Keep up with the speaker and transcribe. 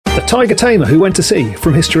The Tiger Tamer Who Went to Sea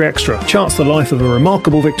from History Extra charts the life of a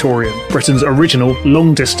remarkable Victorian, Britain's original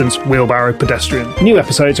long-distance wheelbarrow pedestrian. New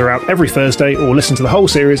episodes are out every Thursday, or listen to the whole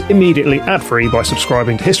series immediately ad-free by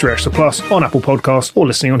subscribing to History Extra Plus on Apple Podcasts or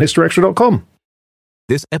listening on historyextra.com.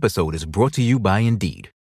 This episode is brought to you by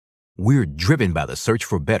Indeed. We're driven by the search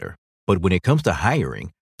for better, but when it comes to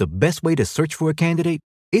hiring, the best way to search for a candidate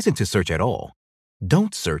isn't to search at all.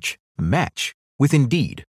 Don't search, match with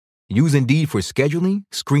Indeed. Use Indeed for scheduling,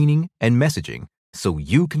 screening, and messaging so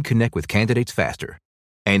you can connect with candidates faster.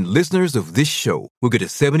 And listeners of this show will get a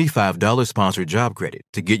 $75 sponsored job credit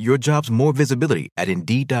to get your jobs more visibility at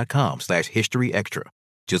Indeed.com/History Extra.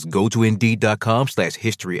 Just go to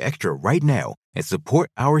Indeed.com/History Extra right now and support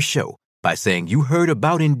our show by saying you heard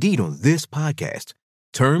about Indeed on this podcast.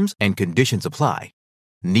 Terms and conditions apply.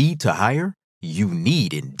 Need to hire? You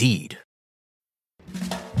need Indeed.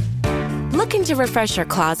 Looking to refresh your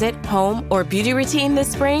closet, home, or beauty routine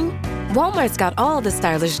this spring? Walmart's got all the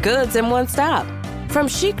stylish goods in one stop. From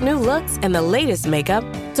chic new looks and the latest makeup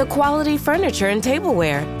to quality furniture and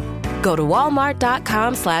tableware. Go to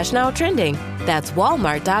walmart.com/nowtrending. That's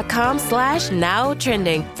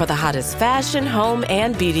walmart.com/nowtrending for the hottest fashion, home,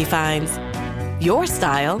 and beauty finds. Your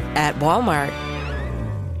style at Walmart.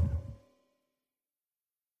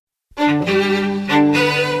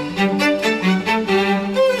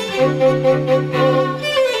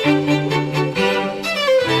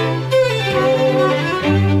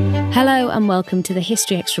 Hello and welcome to the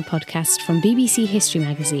History Extra podcast from BBC History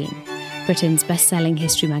Magazine, Britain's best-selling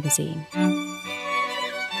history magazine.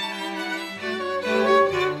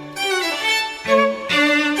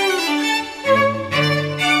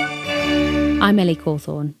 I'm Ellie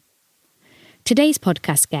Cawthorne. Today's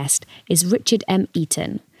podcast guest is Richard M.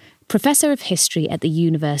 Eaton, Professor of History at the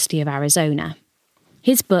University of Arizona.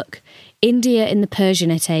 His book, India in the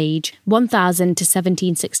Persianate Age, 1000 to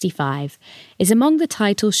 1765, is among the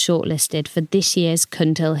titles shortlisted for this year's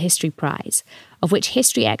Cundill History Prize, of which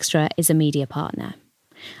History Extra is a media partner.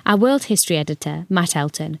 Our World History editor, Matt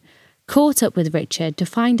Elton, caught up with Richard to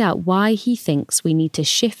find out why he thinks we need to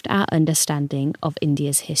shift our understanding of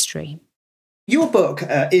India's history. Your book,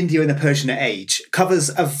 India in the Persianate Age, covers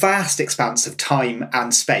a vast expanse of time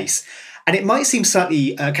and space. And it might seem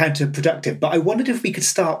slightly counterproductive, but I wondered if we could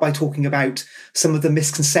start by talking about some of the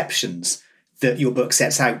misconceptions that your book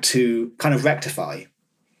sets out to kind of rectify,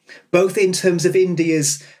 both in terms of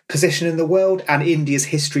India's position in the world and India's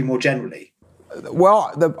history more generally.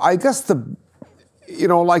 Well, I guess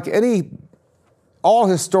all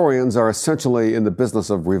historians are essentially in the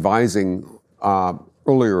business of revising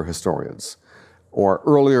earlier historians or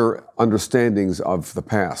earlier understandings of the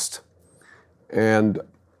past. And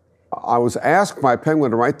I was asked by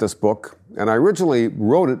Penguin to write this book, and I originally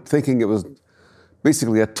wrote it thinking it was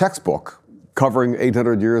basically a textbook covering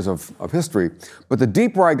 800 years of history. But the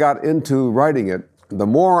deeper I got into writing it, the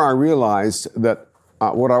more I realized that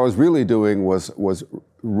what I was really doing was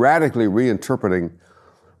radically reinterpreting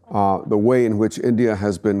the way in which India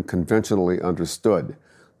has been conventionally understood,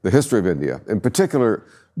 the history of India. In particular,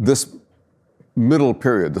 this middle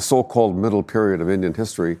period, the so-called middle period of Indian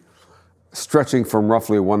history, stretching from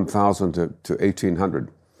roughly 1000 to 1800.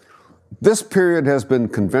 This period has been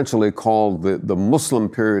conventionally called the Muslim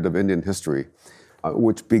period of Indian history,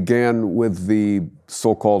 which began with the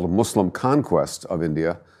so-called Muslim conquest of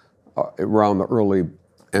India around the early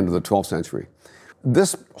end of the 12th century.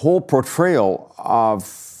 This whole portrayal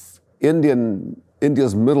of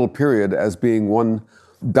India's middle period as being one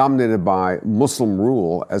dominated by Muslim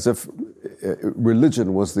rule, as if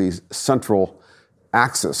religion was the central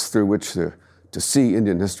axis through which to see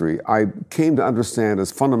Indian history, I came to understand as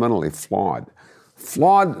fundamentally flawed.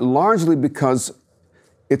 Flawed largely because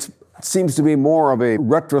it seems to be more of a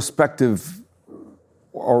retrospective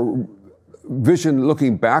or vision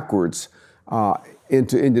looking backwards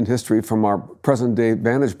into Indian history from our present day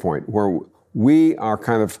vantage point, where we are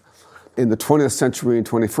kind of in the 20th century and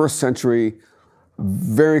 21st century,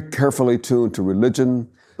 very carefully tuned to religion,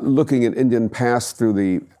 looking at Indian past through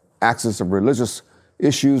the axis of religious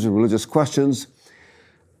issues and religious questions.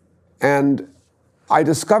 And I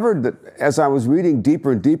discovered that as I was reading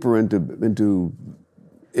deeper and deeper into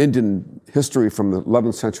Indian history from the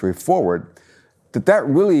 11th century forward, that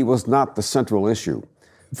really was not the central issue.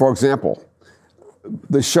 For example,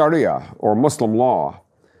 the Sharia, or Muslim law,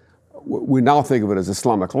 we now think of it as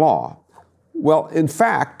Islamic law. Well, in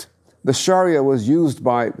fact, the Sharia was used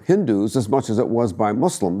by Hindus as much as it was by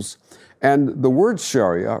Muslims. And the word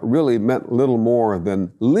Sharia really meant little more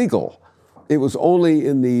than legal. It was only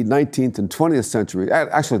in the 19th and 20th century,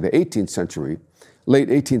 actually the 18th century, late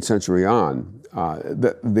 18th century on,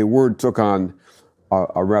 that the word took on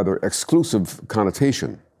a rather exclusive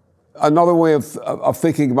connotation. Another way of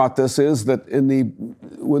thinking about this is that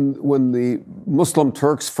when the Muslim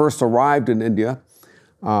Turks first arrived in India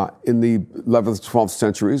in the 11th, 12th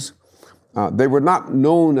centuries, they were not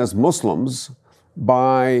known as Muslims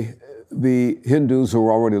by the Hindus who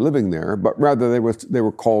were already living there, but rather they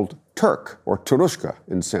were called Turk or Turushka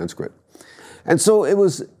in Sanskrit. And so it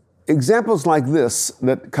was examples like this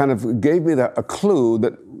that kind of gave me a clue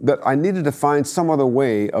that I needed to find some other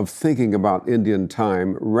way of thinking about Indian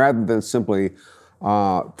time rather than simply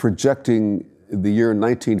projecting the year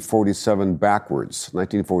 1947 backwards.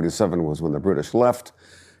 1947 was when the British left,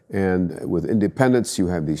 and with independence, you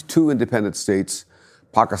have these two independent states,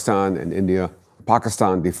 Pakistan and India.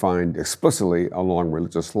 Pakistan defined explicitly along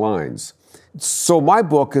religious lines. So my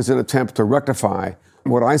book is an attempt to rectify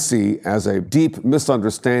what I see as a deep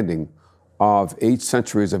misunderstanding of 8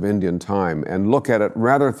 centuries of Indian time and look at it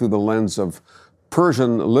rather through the lens of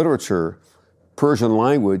Persian literature, Persian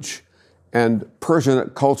language, and Persian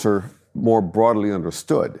culture more broadly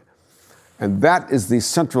understood. And that is the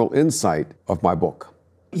central insight of my book.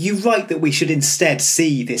 You write that we should instead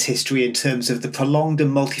see this history in terms of the prolonged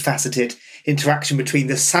and multifaceted interaction between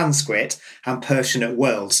the Sanskrit and Persianate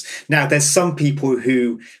worlds. Now, there's some people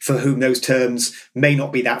for whom those terms may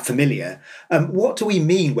not be that familiar. What do we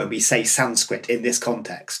mean when we say Sanskrit in this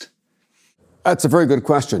context? That's a very good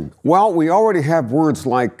question. Well, we already have words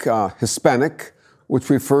like Hispanic, which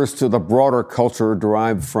refers to the broader culture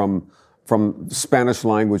derived from Spanish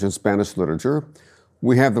language and Spanish literature.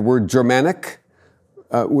 We have the word Germanic,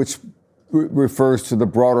 which refers to the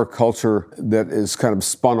broader culture that is kind of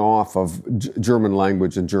spun off of German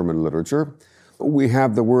language and German literature. We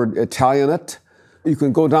have the word Italianate. You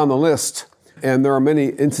can go down the list, and there are many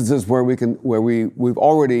instances where we've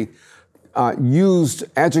already used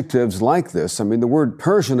adjectives like this. I mean, the word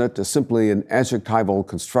Persianate is simply an adjectival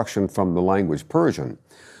construction from the language Persian,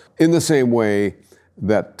 in the same way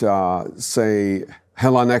that, say,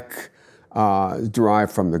 Hellenic is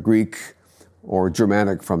derived from the Greek, or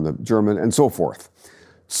Germanic from the German, and so forth.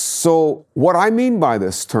 So what I mean by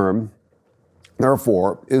this term,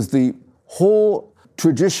 therefore, is the whole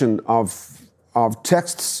tradition of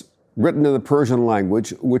texts written in the Persian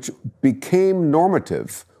language, which became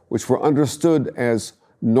normative, which were understood as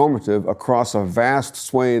normative across a vast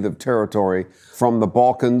swathe of territory from the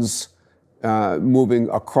Balkans, moving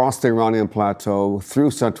across the Iranian plateau,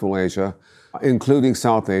 through Central Asia, including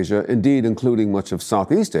South Asia, indeed including much of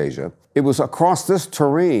Southeast Asia. It was across this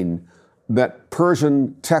terrain that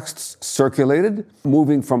Persian texts circulated,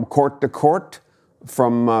 moving from court to court,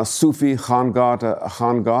 from Sufi Khangah to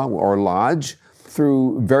Khangah or lodge,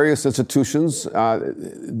 through various institutions.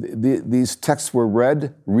 These texts were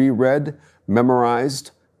read, reread,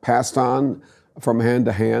 memorized, passed on from hand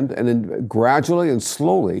to hand, and then gradually and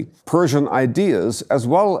slowly, Persian ideas, as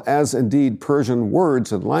well as indeed Persian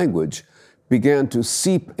words and language, began to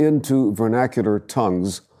seep into vernacular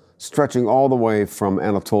tongues, stretching all the way from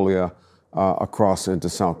Anatolia across into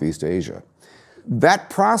Southeast Asia. That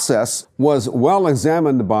process was well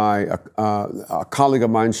examined by a colleague of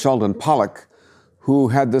mine, Sheldon Pollock, who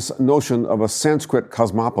had this notion of a Sanskrit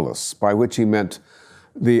cosmopolis, by which he meant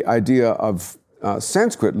the idea of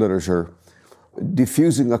Sanskrit literature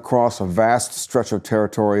diffusing across a vast stretch of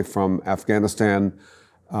territory from Afghanistan,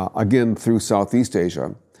 again through Southeast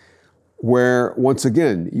Asia, where, once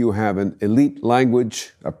again, you have an elite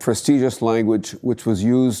language, a prestigious language, which was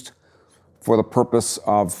used for the purpose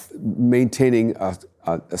of maintaining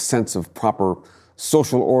a sense of proper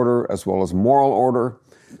social order as well as moral order.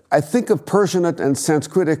 I think of Persianate and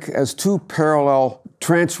Sanskritic as two parallel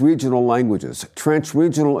trans-regional languages.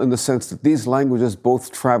 Trans-regional in the sense that these languages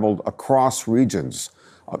both traveled across regions,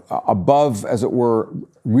 above, as it were,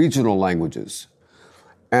 regional languages.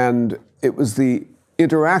 And it was the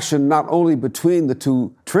interaction not only between the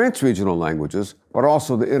two trans-regional languages, but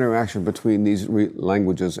also the interaction between these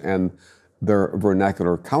languages and their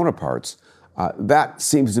vernacular counterparts. That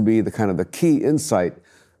seems to be the key insight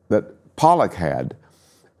that Pollock had,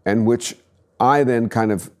 and which I then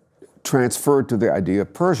kind of transferred to the idea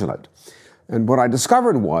of Persianate. And what I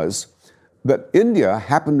discovered was that India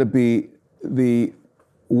happened to be the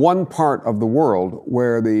one part of the world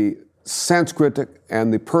where the Sanskritic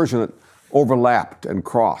and the Persianate overlapped and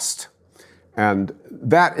crossed. And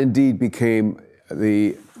that indeed became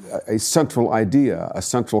a central idea, a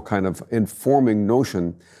central kind of informing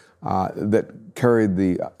notion that carried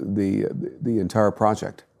the entire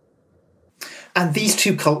project. And these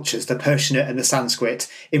two cultures, the Persianate and the Sanskrit,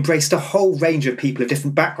 embraced a whole range of people of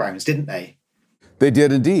different backgrounds, didn't they? They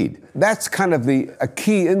did indeed. That's kind of a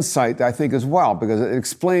key insight, I think, as well, because it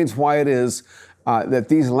explains why it is that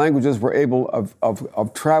these languages were able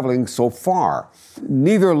of traveling so far.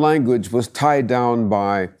 Neither language was tied down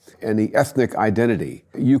by any ethnic identity.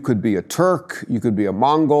 You could be a Turk, you could be a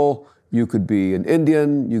Mongol, you could be an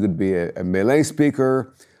Indian, you could be a Malay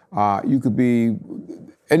speaker, you could be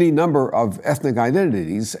any number of ethnic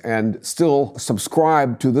identities and still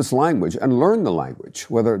subscribe to this language and learn the language,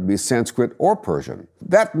 whether it be Sanskrit or Persian.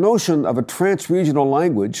 That notion of a trans-regional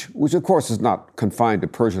language, which of course is not confined to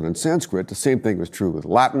Persian and Sanskrit, the same thing was true with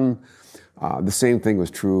Latin, the same thing was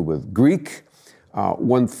true with Greek.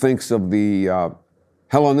 One thinks of the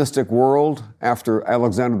Hellenistic world after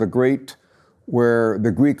Alexander the Great, where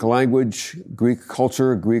the Greek language, Greek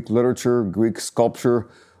culture, Greek literature, Greek sculpture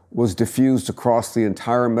was diffused across the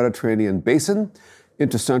entire Mediterranean basin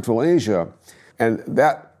into Central Asia. And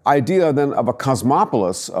that idea then of a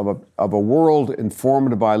cosmopolis, of a world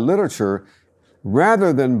informed by literature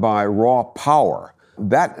rather than by raw power,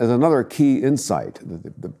 that is another key insight.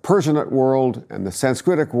 The Persianate world and the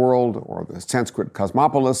Sanskritic world, or the Sanskrit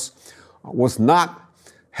cosmopolis, was not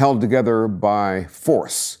held together by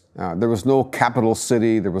force. There was no capital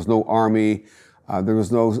city, there was no army, there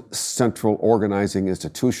was no central organizing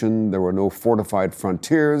institution, there were no fortified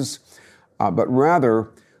frontiers, but rather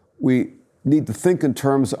we need to think in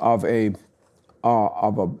terms of an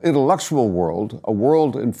intellectual world, a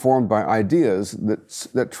world informed by ideas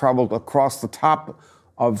that traveled across the top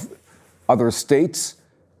of other states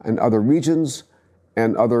and other regions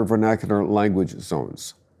and other vernacular language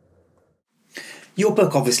zones. Your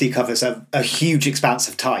book obviously covers a huge expanse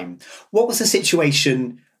of time. What was the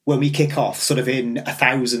situation when we kick off, sort of in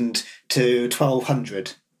 1000 to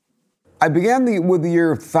 1200? I began with the year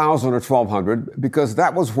 1000 or 1200 because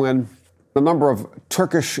that was when a number of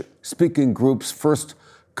Turkish-speaking groups first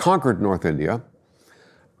conquered North India.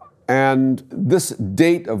 And this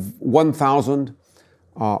date of 1000,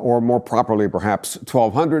 or more properly perhaps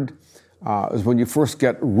 1200, is when you first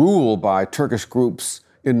get rule by Turkish groups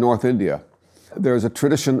in North India. There's a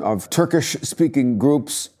tradition of Turkish-speaking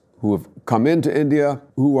groups who have come into India,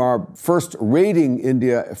 who are first raiding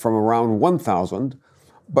India from around 1000,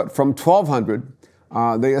 but from 1200,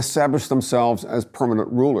 they established themselves as permanent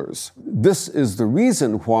rulers. This is the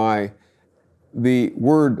reason why the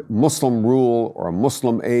word Muslim rule or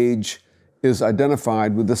Muslim age is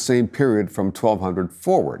identified with the same period from 1200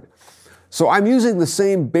 forward. So I'm using the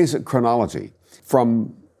same basic chronology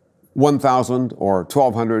from 1000 or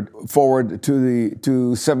 1200 forward to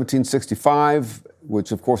 1765,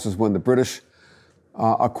 which of course is when the British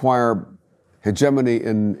acquire hegemony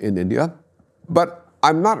in India. But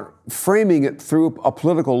I'm not framing it through a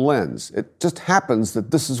political lens. It just happens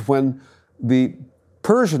that this is when the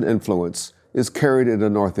Persian influence is carried into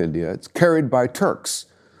North India. It's carried by Turks.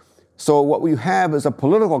 So what we have is a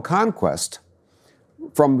political conquest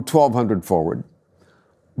from 1200 forward,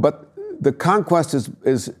 but the conquest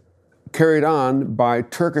is carried on by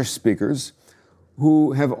Turkish speakers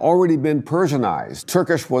who have already been Persianized.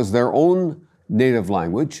 Turkish was their own native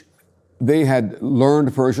language. They had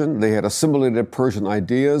learned Persian, they had assimilated Persian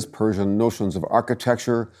ideas, Persian notions of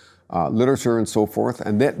architecture, literature, and so forth,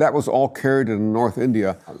 and that was all carried in North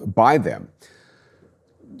India by them.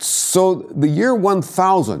 So the year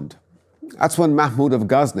 1000, that's when Mahmud of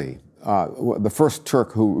Ghazni, the first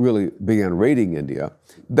Turk who really began raiding India,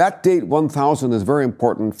 that date 1000 is very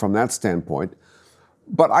important from that standpoint.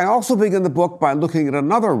 But I also begin the book by looking at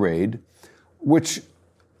another raid, which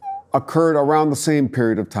occurred around the same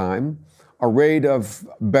period of time, a raid of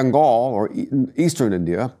Bengal, or eastern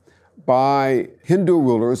India, by Hindu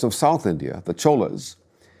rulers of South India, the Cholas.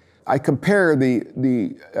 I compare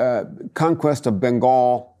the conquest of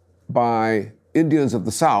Bengal by Indians of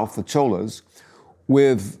the South, the Cholas,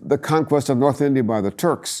 with the conquest of North India by the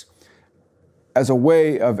Turks as a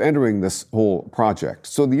way of entering this whole project.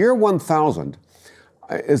 So the year 1000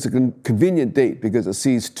 is a convenient date because it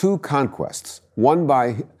sees two conquests, one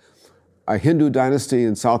by a Hindu dynasty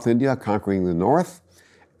in South India conquering the north,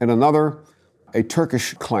 and another, a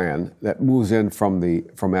Turkish clan that moves in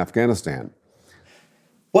from Afghanistan.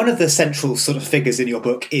 One of the central sort of figures in your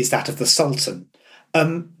book is that of the Sultan.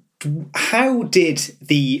 How did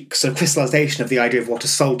the sort of crystallization of the idea of what a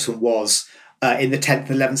Sultan was in the 10th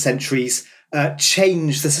and 11th centuries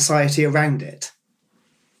change the society around it?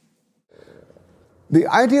 The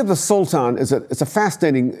idea of the Sultan is a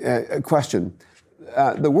fascinating question.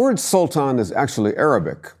 The word Sultan is actually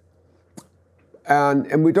Arabic,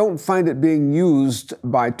 and we don't find it being used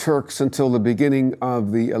by Turks until the beginning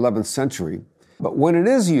of the 11th century. But when it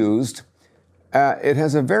is used, it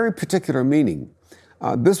has a very particular meaning.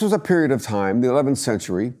 This was a period of time, the 11th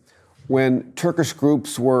century, when Turkish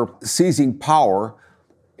groups were seizing power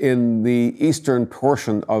in the eastern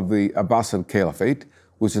portion of the Abbasid Caliphate,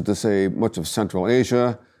 which is to say much of Central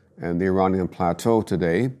Asia and the Iranian plateau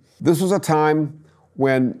today. This was a time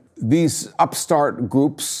when these upstart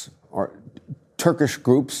groups, or Turkish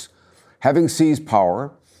groups, having seized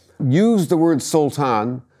power, used the word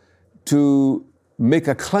sultan to make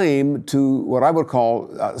a claim to what I would call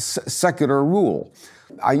secular rule.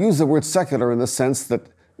 I use the word secular in the sense that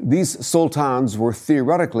these sultans were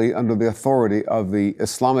theoretically under the authority of the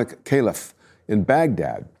Islamic caliph in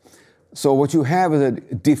Baghdad. So what you have is a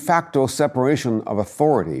de facto separation of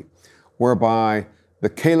authority, whereby the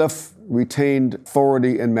caliph retained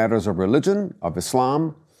authority in matters of religion, of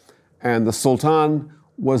Islam, and the sultan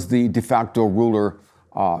was the de facto ruler,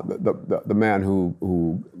 the man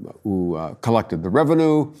who collected the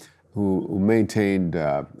revenue, who maintained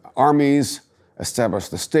armies, established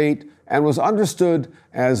the state, and was understood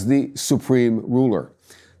as the supreme ruler.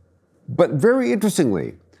 But very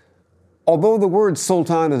interestingly, although the word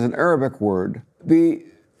sultan is an Arabic word, the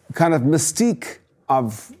kind of mystique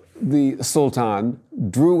of the sultan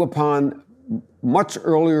drew upon much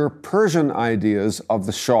earlier Persian ideas of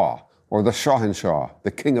the Shah, or the Shahanshah,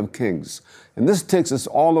 the king of kings. And this takes us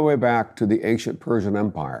all the way back to the ancient Persian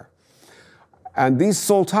Empire. And these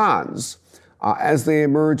sultans, as they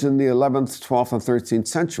emerge in the 11th, 12th, and 13th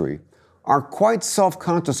century, are quite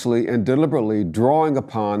self-consciously and deliberately drawing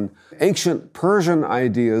upon ancient Persian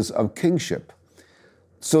ideas of kingship.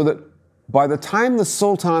 So that by the time the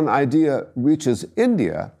sultan idea reaches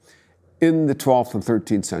India in the 12th and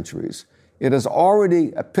 13th centuries, it has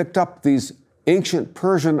already picked up these ancient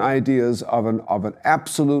Persian ideas of an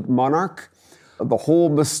absolute monarch, the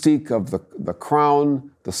whole mystique of the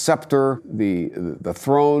crown, the scepter, the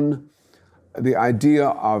throne, the idea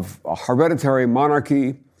of a hereditary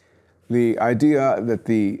monarchy, the idea that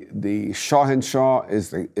the Shahanshah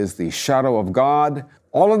is the shadow of God.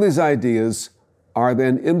 All of these ideas are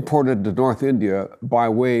then imported to North India by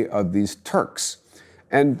way of these Turks.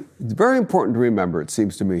 And it's very important to remember, it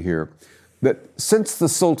seems to me here, that since the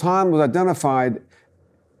Sultan was identified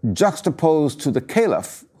juxtaposed to the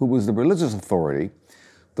Caliph, who was the religious authority,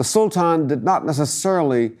 the Sultan did not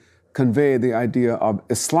necessarily convey the idea of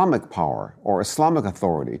Islamic power or Islamic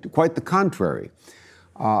authority. Quite the contrary.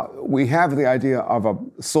 We have the idea of a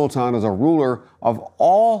Sultan as a ruler of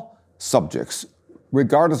all subjects,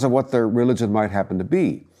 regardless of what their religion might happen to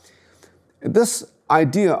be. This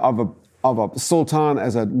idea of a Sultan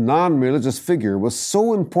as a non-religious figure was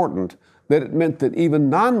so important that it meant that even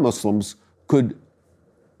non-Muslims could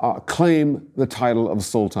claim the title of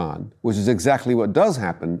Sultan, which is exactly what does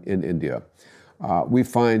happen in India. We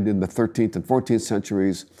find in the 13th and 14th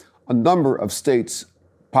centuries a number of states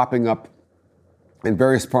popping up in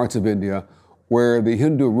various parts of India where the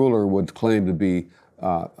Hindu ruler would claim to be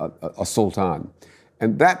a sultan.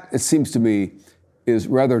 And that, it seems to me, is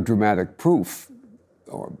rather dramatic proof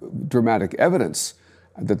or dramatic evidence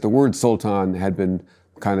that the word sultan had been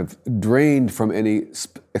kind of drained from any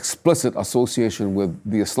explicit association with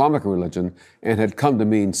the Islamic religion and had come to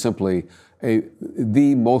mean simply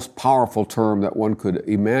the most powerful term that one could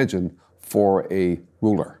imagine for a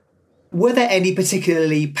ruler. Were there any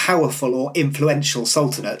particularly powerful or influential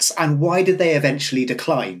sultanates, and why did they eventually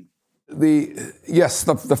decline?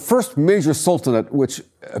 The first major sultanate which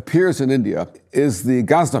appears in India is the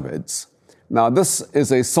Ghaznavids. Now, this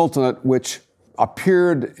is a sultanate which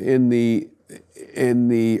appeared in the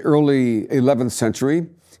early 11th century.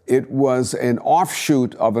 It was an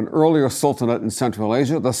offshoot of an earlier sultanate in Central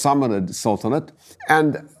Asia, the Samanid Sultanate.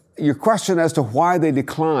 And your question as to why they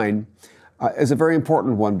decline is a very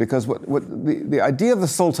important one, because what the idea of the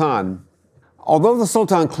Sultan, although the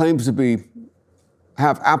Sultan claims to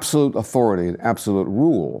have absolute authority and absolute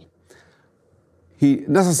rule, he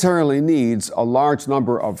necessarily needs a large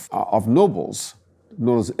number of nobles,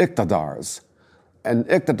 known as iqtidars. And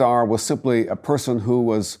iqtidar was simply a person who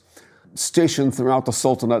was stationed throughout the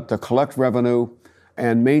Sultanate to collect revenue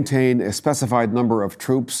and maintain a specified number of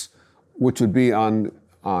troops, which would be on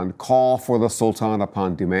call for the Sultan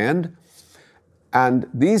upon demand. And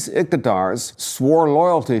these iqtidars swore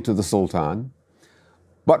loyalty to the Sultan.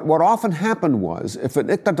 But what often happened was, if an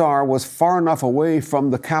iqtidar was far enough away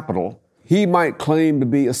from the capital, he might claim to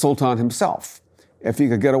be a sultan himself, if he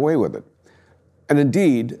could get away with it. And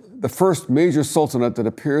indeed, the first major sultanate that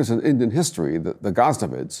appears in Indian history, the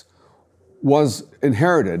Ghaznavids, was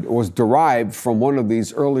inherited, or was derived from one of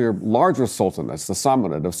these earlier larger sultanates, the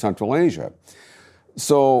Samanid of Central Asia.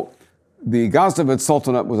 So the Ghaznavid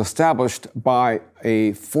Sultanate was established by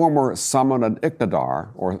a former Samanid iqtidar,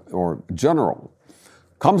 or general,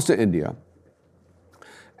 comes to India.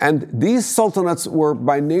 And these sultanates were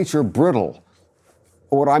by nature brittle.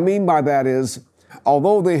 What I mean by that is,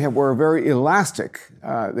 although they were very elastic,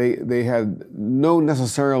 they had no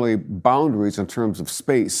necessarily boundaries in terms of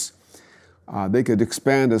space. They could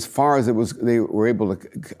expand as far as they were able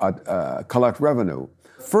to collect revenue.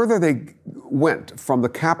 Further they went from the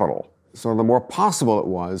capital, so the more possible it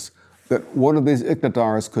was that one of these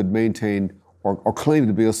Iqtidars could maintain or claim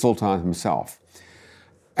to be a sultan himself.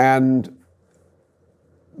 And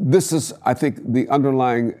this is, I think, the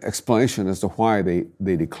underlying explanation as to why they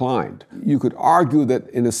declined. You could argue that,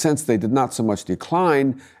 in a sense, they did not so much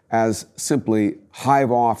decline as simply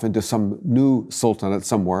hive off into some new sultanate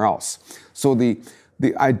somewhere else. So the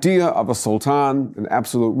idea of a sultan, an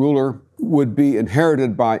absolute ruler, would be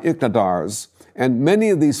inherited by Iqtidars, and many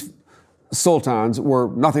of these sultans were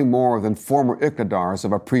nothing more than former Iqtidars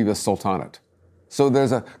of a previous sultanate. So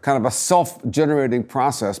there's a kind of a self-generating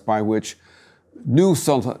process by which new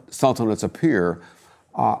sultanates appear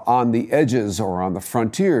on the edges or on the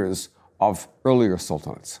frontiers of earlier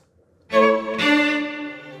sultanates.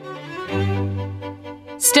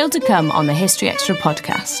 Still to come on the History Extra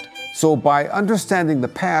podcast. So by understanding the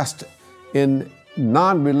past in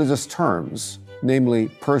non-religious terms, namely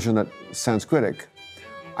Persianate Sanskritic,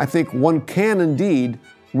 I think one can indeed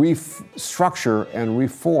restructure and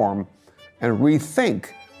reform and rethink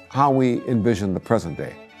how we envision the present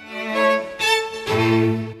day.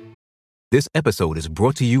 This episode is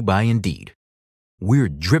brought to you by Indeed. We're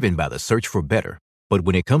driven by the search for better, but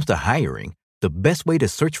when it comes to hiring, the best way to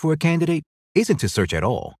search for a candidate isn't to search at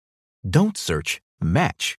all. Don't search,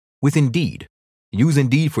 match with Indeed. Use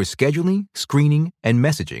Indeed for scheduling, screening, and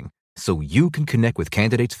messaging so you can connect with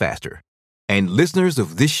candidates faster. And listeners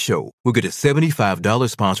of this show will get a $75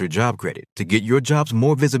 sponsored job credit to get your jobs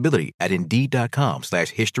more visibility at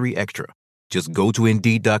Indeed.com/HistoryExtra. Just go to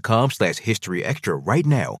Indeed.com/HistoryExtra right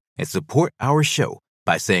now and support our show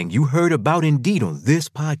by saying you heard about Indeed on this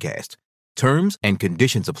podcast. Terms and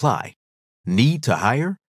conditions apply. Need to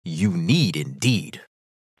hire? You need Indeed.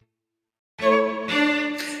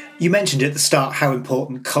 You mentioned at the start how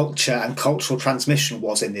important culture and cultural transmission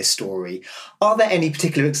was in this story. Are there any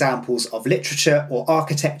particular examples of literature or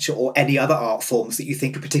architecture or any other art forms that you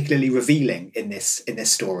think are particularly revealing in this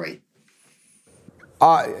story?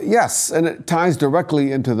 Yes, and it ties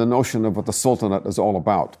directly into the notion of what the Sultanate is all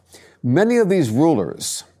about. Many of these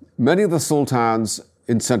rulers, many of the sultans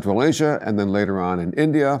in Central Asia and then later on in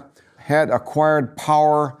India, had acquired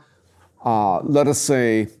power, let us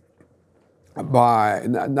say, by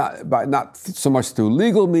not so much through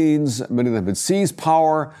legal means. Many of them had seized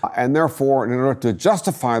power, and therefore, in order to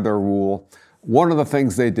justify their rule, one of the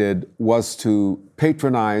things they did was to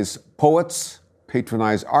patronize poets,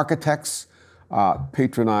 patronize architects,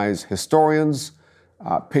 patronize historians,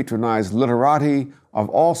 patronize literati of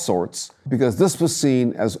all sorts, because this was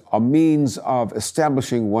seen as a means of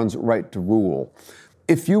establishing one's right to rule.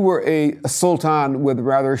 If you were a sultan with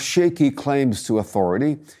rather shaky claims to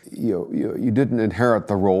authority, you didn't inherit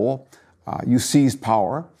the role, you seized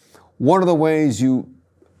power. One of the ways you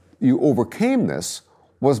overcame this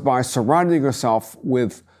was by surrounding yourself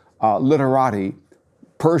with literati,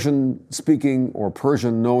 Persian-speaking or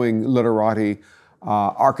Persian-knowing literati,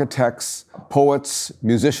 architects, poets,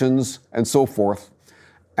 musicians, and so forth.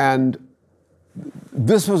 And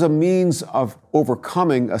this was a means of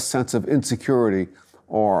overcoming a sense of insecurity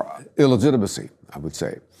or illegitimacy, I would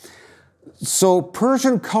say. So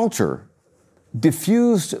Persian culture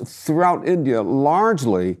diffused throughout India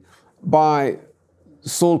largely by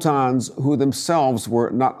sultans who themselves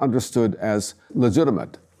were not understood as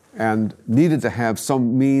legitimate and needed to have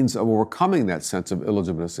some means of overcoming that sense of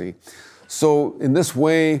illegitimacy. So in this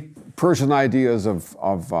way, Persian ideas of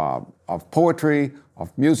poetry,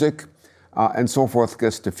 of music, and so forth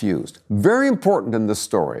gets diffused. Very important in this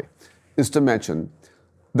story is to mention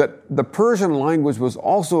that the Persian language was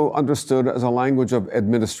also understood as a language of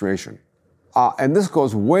administration. And this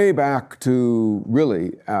goes way back to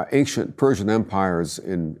really ancient Persian empires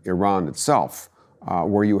in Iran itself,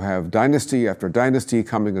 where you have dynasty after dynasty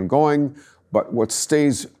coming and going, but what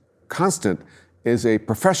stays constant is a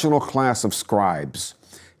professional class of scribes.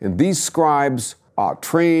 And these scribes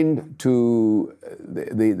trained to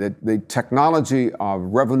the technology of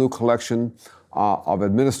revenue collection, of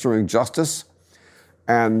administering justice.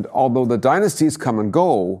 And although the dynasties come and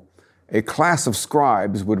go, a class of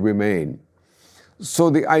scribes would remain. So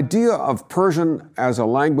the idea of Persian as a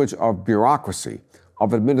language of bureaucracy,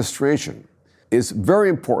 of administration, is very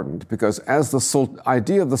important because as the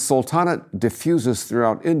idea of the Sultanate diffuses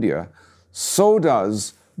throughout India, so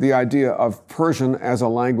does the idea of Persian as a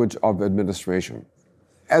language of administration.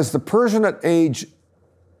 As the Persianate age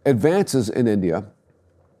advances in India,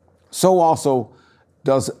 so also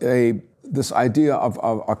does this idea of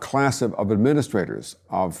a class of administrators,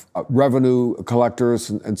 of revenue collectors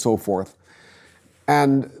and so forth.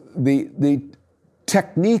 And the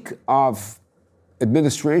technique of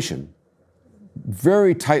administration,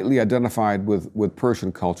 very tightly identified with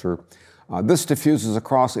Persian culture. This diffuses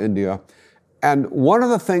across India. And one of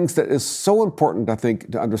the things that is so important, I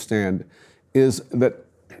think, to understand is that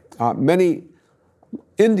many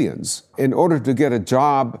Indians, in order to get a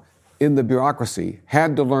job in the bureaucracy,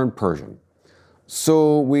 had to learn Persian.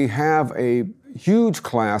 So we have a huge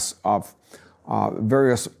class of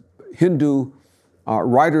various Hindu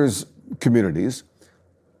writers' communities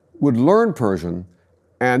would learn Persian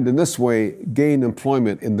and in this way gain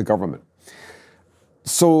employment in the government.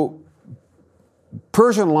 So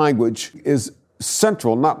Persian language is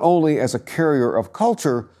central not only as a carrier of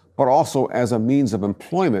culture, but also as a means of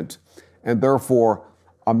employment, and therefore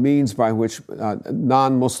a means by which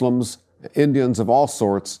non-Muslims, Indians of all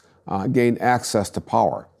sorts, gain access to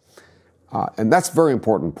power. And that's a very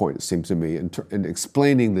important point, it seems to me, in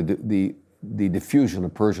explaining the diffusion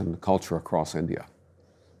of Persian culture across India.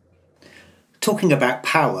 Talking about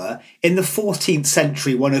power, in the 14th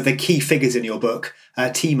century, one of the key figures in your book,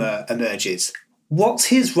 Timur, emerges. What's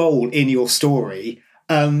his role in your story,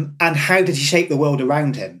 and how did he shape the world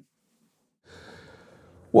around him?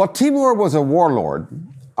 Well, Timur was a warlord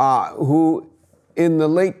who, in the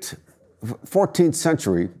late 14th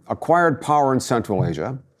century, acquired power in Central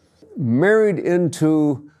Asia, married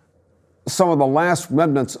into some of the last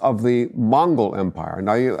remnants of the Mongol Empire.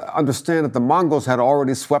 Now, you understand that the Mongols had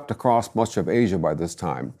already swept across much of Asia by this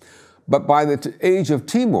time. But by the age of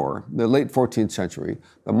Timur, the late 14th century,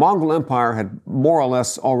 the Mongol Empire had more or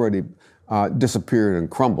less already disappeared and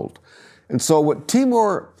crumbled. And so what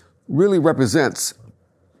Timur really represents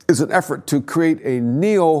is an effort to create a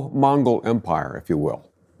neo-Mongol empire, if you will.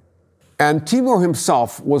 And Timur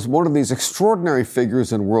himself was one of these extraordinary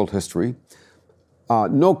figures in world history.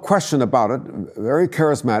 No question about it, very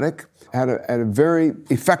charismatic, had a very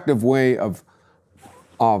effective way of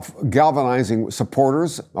galvanizing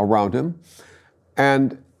supporters around him.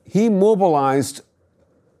 And he mobilized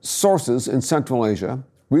sources in Central Asia,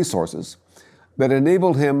 resources, that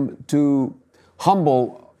enabled him to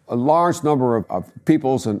humble a large number of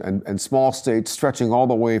peoples and small states stretching all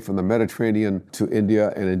the way from the Mediterranean to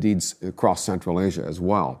India and indeed across Central Asia as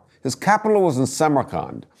well. His capital was in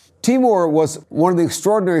Samarkand. Timur was one of the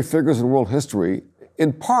extraordinary figures in world history,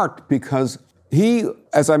 in part because he,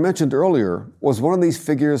 as I mentioned earlier, was one of these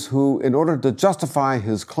figures who, in order to justify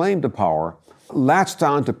his claim to power, latched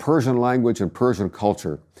on to Persian language and Persian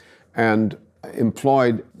culture and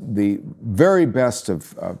employed the very best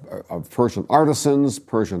of Persian artisans,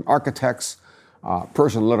 Persian architects,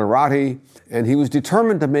 Persian literati, and he was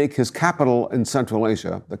determined to make his capital in Central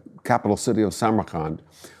Asia, the capital city of Samarkand,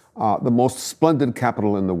 the most splendid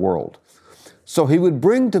capital in the world. So he would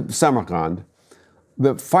bring to Samarkand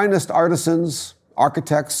the finest artisans,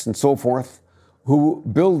 architects, and so forth, who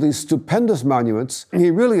build these stupendous monuments.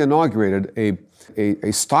 He really inaugurated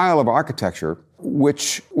a style of architecture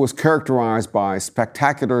which was characterized by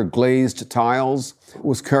spectacular glazed tiles,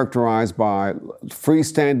 was characterized by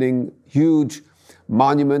freestanding, huge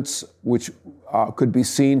monuments which could be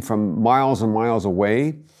seen from miles and miles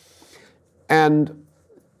away. And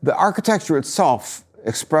the architecture itself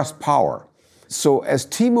expressed power. So as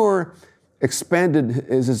Timur expanded,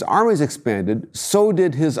 as his armies expanded, so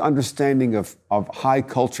did his understanding of high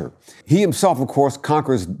culture. He himself, of course,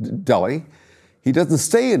 conquers Delhi. He doesn't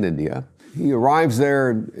stay in India. He arrives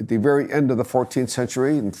there at the very end of the 14th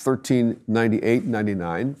century in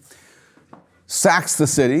 1398-99, sacks the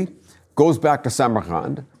city, goes back to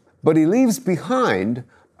Samarkand, but he leaves behind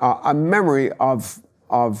a memory of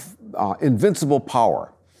invincible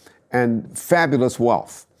power and fabulous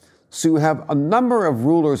wealth. So you have a number of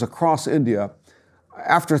rulers across India,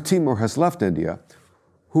 after Timur has left India,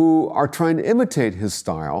 who are trying to imitate his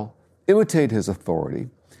style, imitate his authority.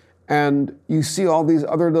 And you see all these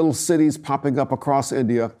other little cities popping up across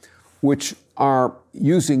India, which are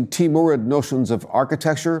using Timurid notions of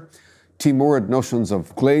architecture, Timurid notions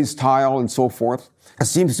of glazed tile and so forth. It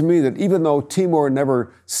seems to me that even though Timur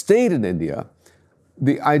never stayed in India,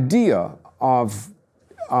 the idea of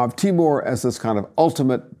Timur as this kind of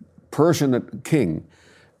ultimate Persian king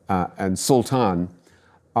and sultan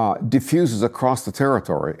diffuses across the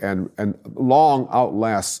territory and long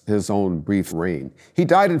outlasts his own brief reign. He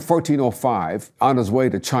died in 1405 on his way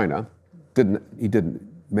to China. He didn't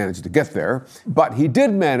manage to get there, but he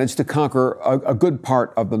did manage to conquer a good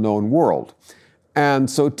part of the known world. And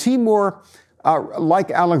so Timur,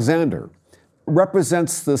 like Alexander,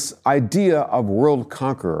 represents this idea of world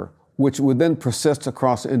conqueror which would then persist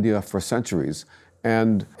across India for centuries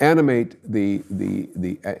and animate the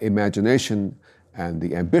imagination and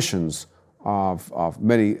the ambitions of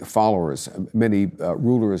many followers, many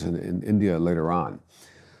rulers in India later on.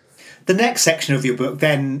 The next section of your book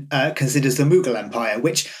then considers the Mughal Empire,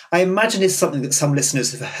 which I imagine is something that some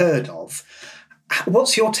listeners have heard of.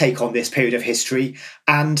 What's your take on this period of history,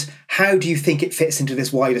 and how do you think it fits into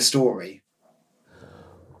this wider story?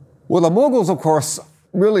 Well, the Mughals, of course,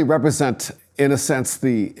 really represent, in a sense,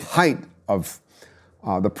 the height of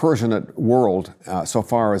the Persianate world so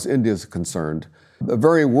far as India is concerned. The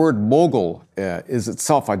very word Mughal is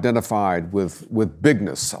itself identified with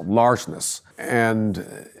bigness, largeness. And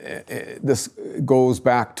this goes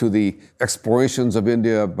back to the explorations of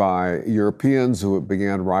India by Europeans who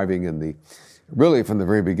began arriving really from the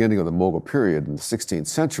very beginning of the Mughal period in the 16th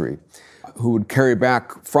century, who would carry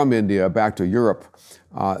back from India back to Europe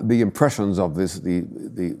the impressions of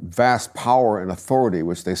the vast power and authority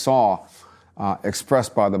which they saw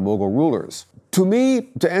expressed by the Mughal rulers. To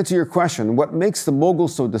me, to answer your question, what makes the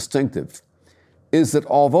Mughals so distinctive is that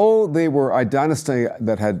although they were a dynasty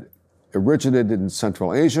that had originated in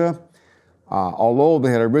Central Asia, although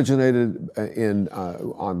they had originated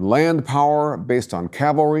on land power based on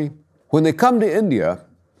cavalry, when they come to India,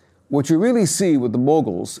 what you really see with the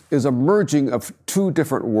Mughals is a merging of two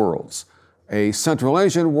different worlds. A Central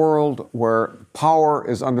Asian world where power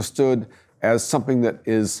is understood as something that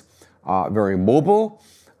is very mobile,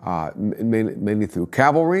 mainly through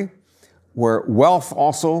cavalry, where wealth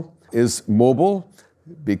also is mobile,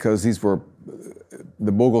 because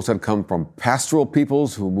the Mughals had come from pastoral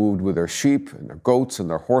peoples who moved with their sheep and their goats and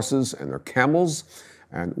their horses and their camels,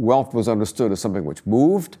 and wealth was understood as something which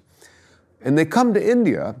moved. And they come to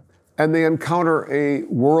India and they encounter a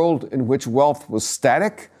world in which wealth was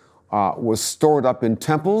static, was stored up in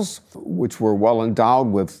temples, which were well endowed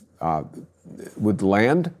with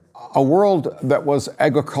land, a world that was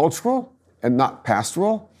agricultural and not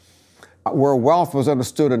pastoral, where wealth was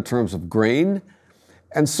understood in terms of grain.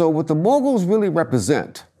 And so what the Mughals really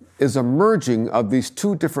represent is a merging of these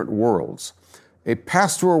two different worlds, a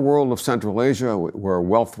pastoral world of Central Asia where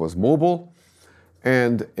wealth was mobile,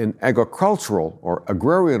 and an agricultural or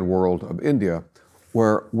agrarian world of India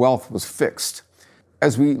where wealth was fixed.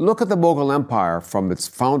 As we look at the Mughal Empire from its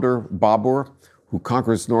founder, Babur, who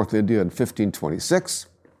conquers North India in 1526,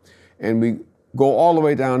 and we go all the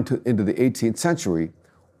way down into the 18th century,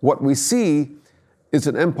 what we see is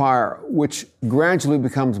an empire which gradually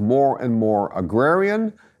becomes more and more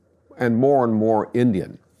agrarian and more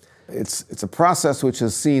Indian. It's a process which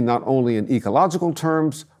is seen not only in ecological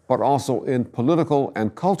terms, but also in political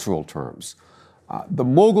and cultural terms. The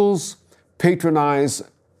Mughals patronize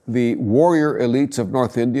the warrior elites of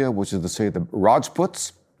North India, which is to say the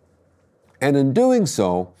Rajputs, and in doing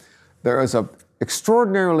so, there is an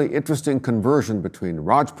extraordinarily interesting conversion between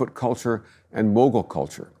Rajput culture and Mughal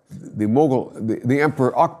culture. The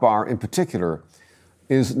Emperor Akbar in particular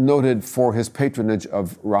is noted for his patronage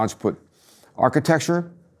of Rajput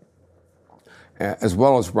architecture, as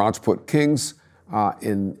well as Rajput kings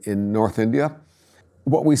in North India.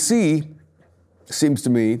 What we see, seems to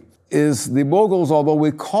me, is the Mughals, although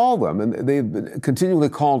we call them, and they've been continually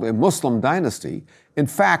called a Muslim dynasty, in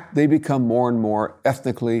fact, they become more and more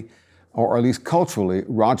ethnically, or at least culturally,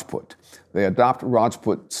 Rajput. They adopt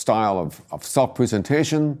Rajput style of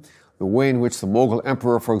self-presentation, the way in which the Mughal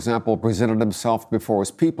emperor, for example, presented himself before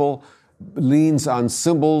his people, leans on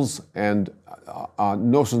symbols and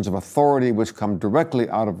notions of authority which come directly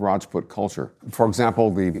out of Rajput culture. For example,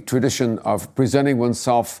 the tradition of presenting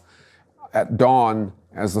oneself at dawn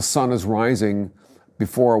as the sun is rising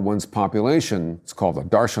before one's population, it's called a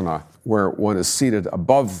darshana, where one is seated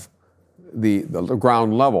above the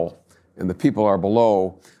ground level and the people are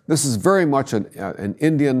below. This is very much an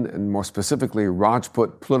Indian and more specifically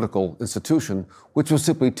Rajput political institution, which was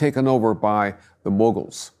simply taken over by the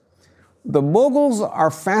Mughals. The Mughals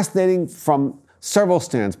are fascinating from several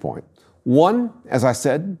standpoints. One, as I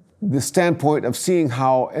said, the standpoint of seeing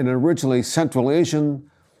how an originally Central Asian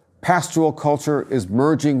pastoral culture is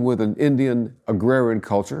merging with an Indian agrarian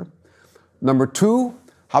culture. Number two,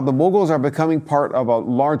 how the Mughals are becoming part of a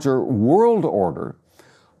larger world order,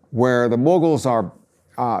 where the Mughals are,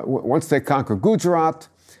 once they conquer Gujarat,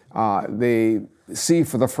 they see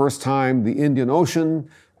for the first time the Indian Ocean,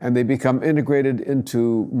 and they become integrated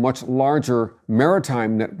into much larger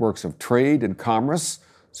maritime networks of trade and commerce,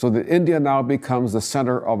 so that India now becomes the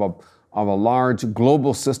center of a large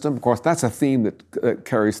global system. Of course, that's a theme that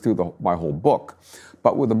carries through my whole book.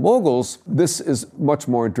 But with the Mughals, this is much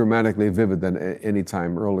more dramatically vivid than any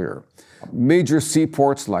time earlier. Major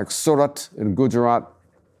seaports like Surat in Gujarat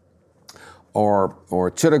or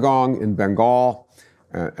Chittagong in Bengal,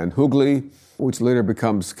 and Hooghly, which later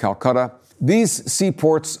becomes Calcutta. These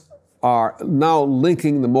seaports are now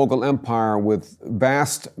linking the Mughal Empire with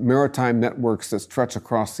vast maritime networks that stretch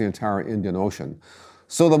across the entire Indian Ocean.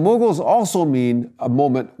 So the Mughals also mean a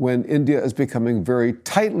moment when India is becoming very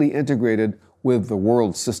tightly integrated with the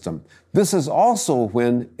world system. This is also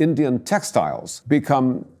when Indian textiles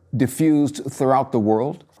become diffused throughout the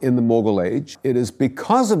world in the Mughal age. It is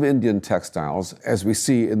because of Indian textiles, as we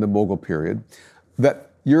see in the Mughal period,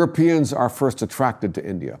 that Europeans are first attracted to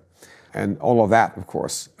India. And all of that, of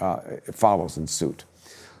course, follows in suit.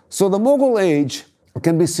 So the Mughal age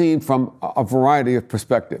can be seen from a variety of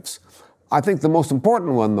perspectives. I think the most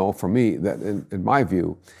important one, though, for me, that in my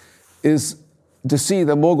view, is to see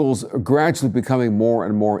the Mughals gradually becoming more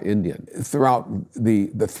and more Indian throughout the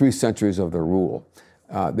 3 centuries of their rule.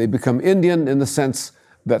 They become Indian in the sense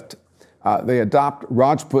that they adopt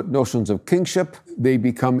Rajput notions of kingship. They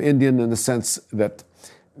become Indian in the sense that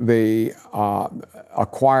they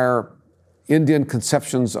acquire Indian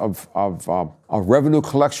conceptions of revenue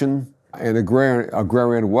collection and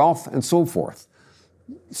agrarian wealth and so forth.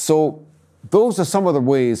 So those are some of the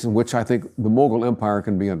ways in which I think the Mughal Empire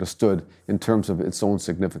can be understood in terms of its own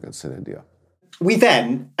significance in India. We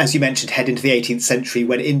then, as you mentioned, head into the 18th century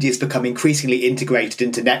when India's become increasingly integrated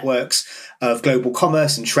into networks of global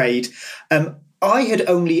commerce and trade. I had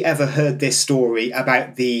only ever heard this story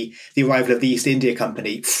about the arrival of the East India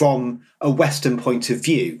Company from a Western point of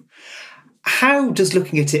view. How does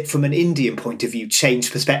looking at it from an Indian point of view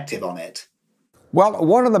change perspective on it? Well,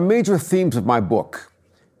 one of the major themes of my book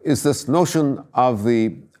is this notion of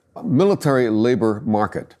the military labor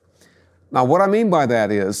market. Now, what I mean by that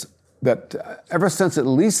is that ever since at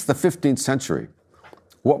least the 15th century,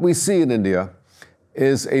 what we see in India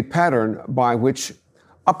is a pattern by which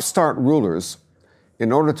upstart rulers,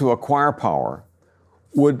 in order to acquire power,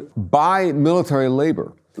 would buy military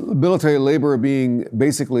labor. Military labor being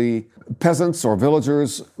basically peasants or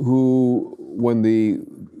villagers who, when the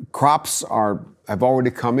crops have already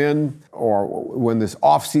come in, or when there's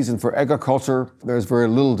off-season for agriculture, there's very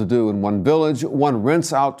little to do in one village. One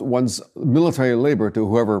rents out one's military labor to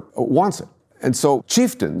whoever wants it. And so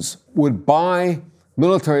chieftains would buy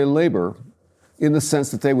military labor in the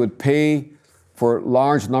sense that they would pay for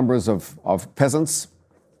large numbers of peasants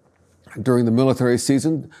during the military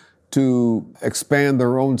season to expand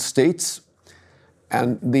their own states.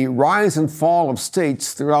 And the rise and fall of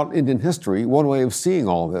states throughout Indian history, one way of seeing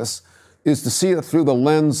all this is to see it through the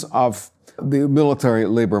lens of the military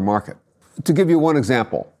labor market. To give you one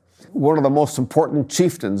example, one of the most important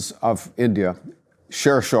chieftains of India,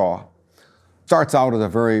 Sher Shah, starts out as a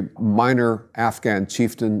very minor Afghan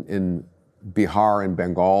chieftain in Bihar and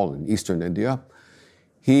Bengal in eastern India.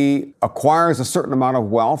 He acquires a certain amount of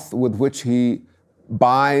wealth with which he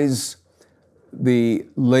buys the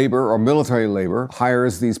labor or military labor,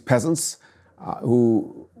 hires these peasants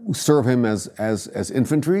who serve him as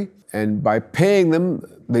infantry, and by paying them,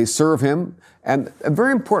 they serve him. And a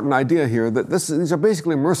very important idea here that these are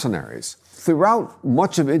basically mercenaries. Throughout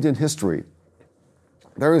much of Indian history,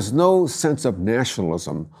 there is no sense of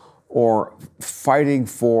nationalism or fighting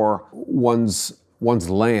for one's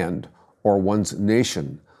land or one's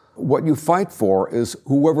nation. What you fight for is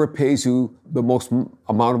whoever pays you the most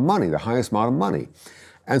amount of money, the highest amount of money.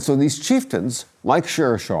 And so these chieftains, like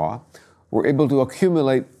Sher Shah, were able to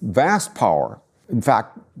accumulate vast power. In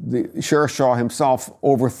fact, Sher Shah himself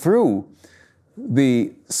overthrew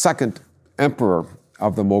the second emperor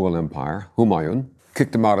of the Mughal Empire, Humayun,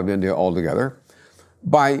 kicked him out of India altogether,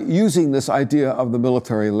 by using this idea of the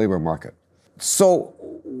military labor market. So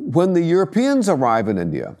when the Europeans arrive in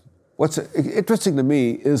India, what's interesting to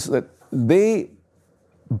me is that they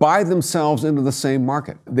buy themselves into the same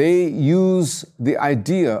market. They use the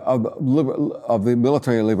idea of the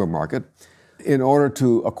military labor market in order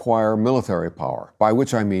to acquire military power, by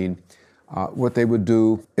which I mean what they would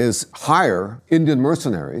do is hire Indian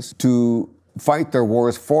mercenaries to fight their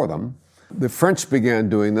wars for them. The French began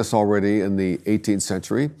doing this already in the 18th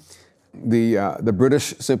century. The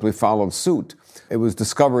British simply followed suit. It was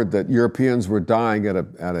discovered that Europeans were dying at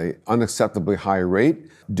an unacceptably high rate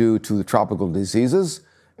due to the tropical diseases,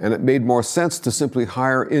 and it made more sense to simply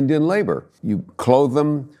hire Indian labor. You clothe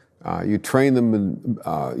them, you train them in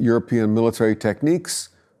European military techniques,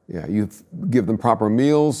 you give them proper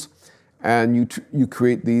meals, and you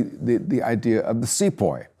create the idea of the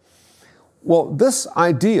sepoy. Well, this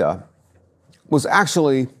idea was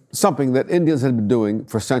actually something that Indians had been doing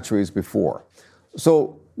for centuries before.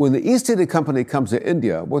 So when the East India Company comes to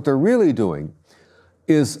India, what they're really doing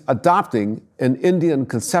is adopting an Indian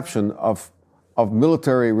conception of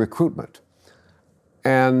military recruitment.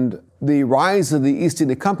 And the rise of the East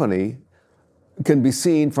India Company can be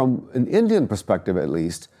seen from an Indian perspective, at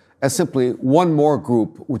least, as simply one more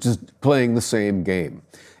group which is playing the same game.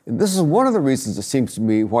 And this is one of the reasons, it seems to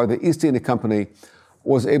me, why the East India Company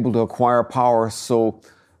was able to acquire power so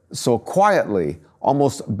quietly,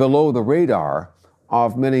 almost below the radar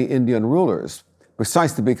of many Indian rulers,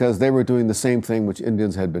 precisely because they were doing the same thing which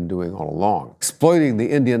Indians had been doing all along, exploiting the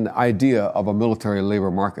Indian idea of a military labor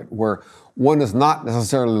market, where one is not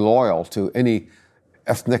necessarily loyal to any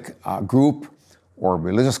ethnic group or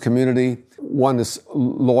religious community. One is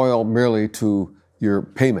loyal merely to your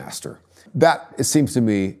paymaster. That, it seems to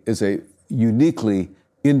me, is a uniquely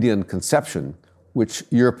Indian conception which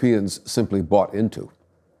Europeans simply bought into.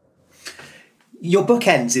 Your book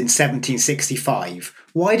ends in 1765.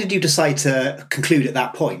 Why did you decide to conclude at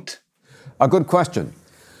that point? A good question.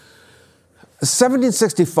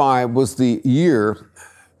 1765 was the year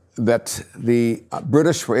that the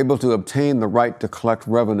British were able to obtain the right to collect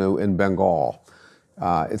revenue in Bengal.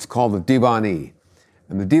 It's called the Divan-i.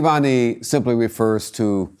 And the Divan-i simply refers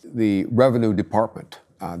to the revenue department.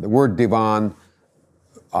 The word Divan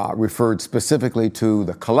referred specifically to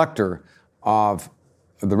the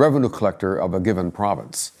revenue collector of a given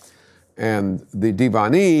province. And the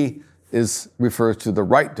Divan-i refers to the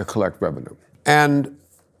right to collect revenue. And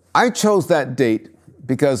I chose that date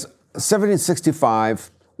because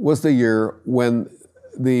 1765 was the year when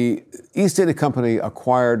the East India Company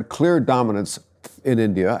acquired clear dominance in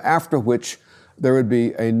India, after which there would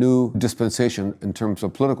be a new dispensation in terms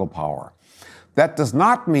of political power. That does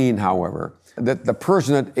not mean, however, that the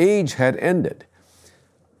Persianate age had ended.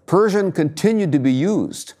 Persian continued to be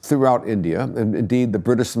used throughout India, and indeed the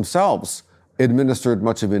British themselves administered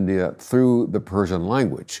much of India through the Persian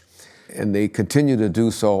language. And they continued to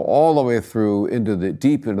do so all the way through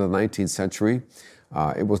deep into the 19th century.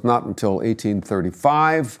 It was not until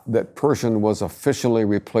 1835 that Persian was officially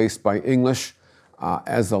replaced by English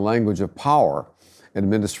as the language of power and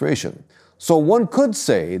administration. So one could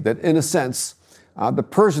say that, in a sense, the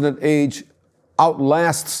Persianate age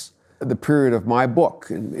outlasts the period of my book.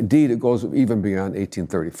 And indeed, it goes even beyond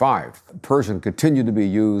 1835. Persian continued to be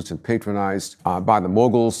used and patronized by the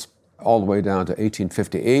Mughals all the way down to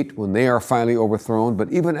 1858, when they are finally overthrown.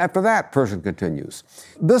 But even after that, Persian continues.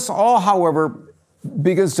 This all, however,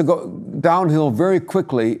 begins to go downhill very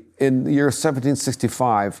quickly in the year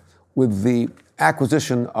 1765 with the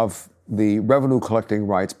acquisition of the revenue collecting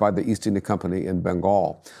rights by the East India Company in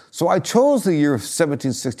Bengal. So I chose the year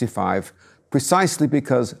 1765 precisely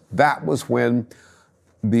because that was when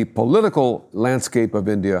the political landscape of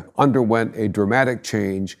India underwent a dramatic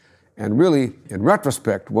change. And really, in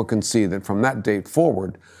retrospect, one can see that from that date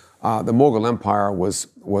forward, the Mughal Empire was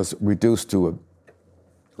reduced to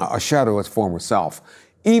a shadow of its former self,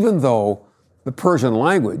 even though the Persian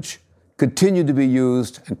language continued to be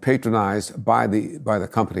used and patronized by the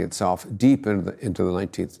company itself deep into the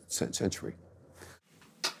 19th century.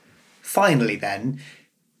 Finally, then,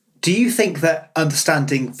 do you think that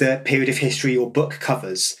understanding the period of history your book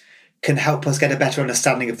covers can help us get a better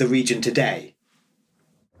understanding of the region today?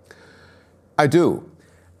 I do.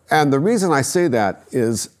 And the reason I say that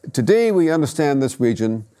is today we understand this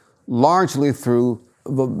region largely through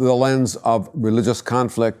the lens of religious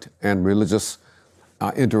conflict and religious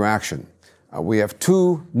interaction. We have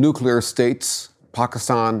two nuclear states,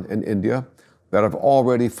 Pakistan and India, that have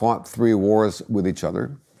already fought 3 wars with each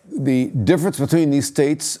other. The difference between these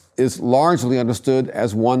states is largely understood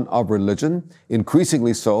as one of religion,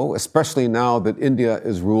 increasingly so, especially now that India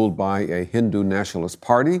is ruled by a Hindu nationalist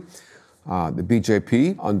party, the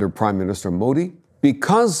BJP, under Prime Minister Modi.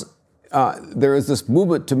 Because there is this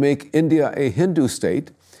movement to make India a Hindu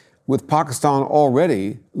state, with Pakistan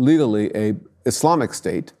already legally an Islamic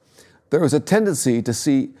state, there is a tendency to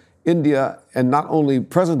see India, and not only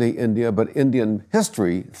present-day India, but Indian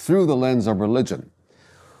history through the lens of religion.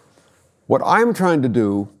 What I'm trying to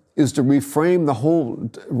do is to reframe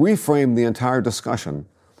the entire discussion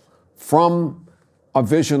from a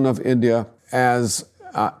vision of India as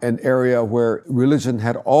an area where religion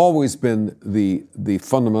had always been the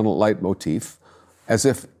fundamental leitmotif, as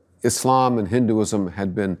if Islam and Hinduism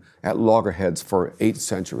had been at loggerheads for 8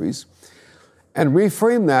 centuries, and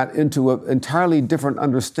reframe that into an entirely different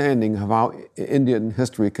understanding of how Indian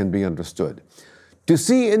history can be understood. To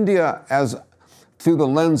see India as through the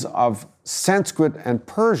lens of Sanskrit and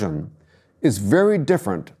Persian is very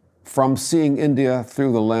different from seeing India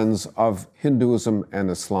through the lens of Hinduism and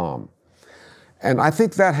Islam. And I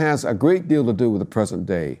think that has a great deal to do with the present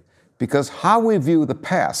day, because how we view the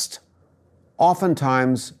past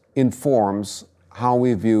oftentimes informs how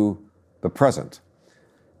we view the present.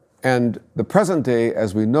 And the present day,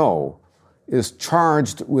 as we know, is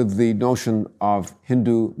charged with the notion of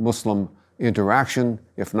Hindu-Muslim interaction,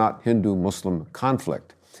 if not Hindu-Muslim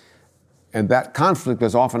conflict. And that conflict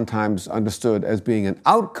is oftentimes understood as being an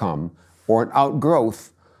outcome or an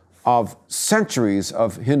outgrowth of centuries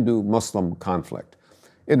of Hindu-Muslim conflict.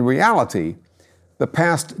 In reality, the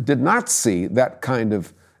past did not see that kind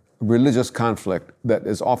of religious conflict that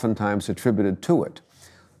is oftentimes attributed to it.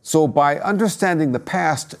 So by understanding the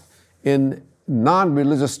past in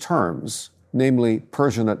non-religious terms, namely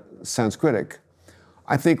Persianate Sanskritic,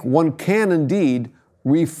 I think one can indeed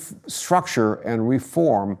restructure and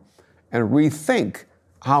reform and rethink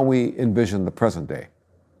how we envision the present day.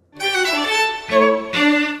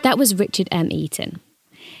 That was Richard M. Eaton.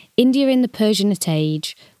 India in the Persianate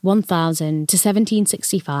Age, 1000 to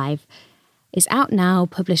 1765, is out now,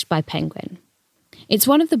 published by Penguin. It's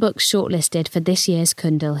one of the books shortlisted for this year's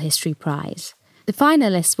Kundal History Prize. The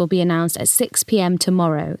finalists will be announced at 6 p.m.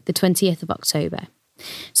 tomorrow, the 20th of October.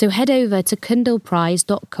 So head over to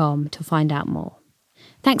kundalprize.com to find out more.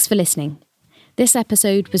 Thanks for listening. This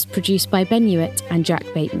episode was produced by Ben Hewitt and Jack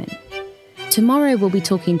Bateman. Tomorrow we'll be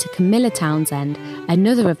talking to Camilla Townsend,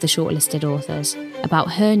 another of the shortlisted authors,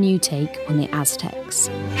 about her new take on the Aztecs.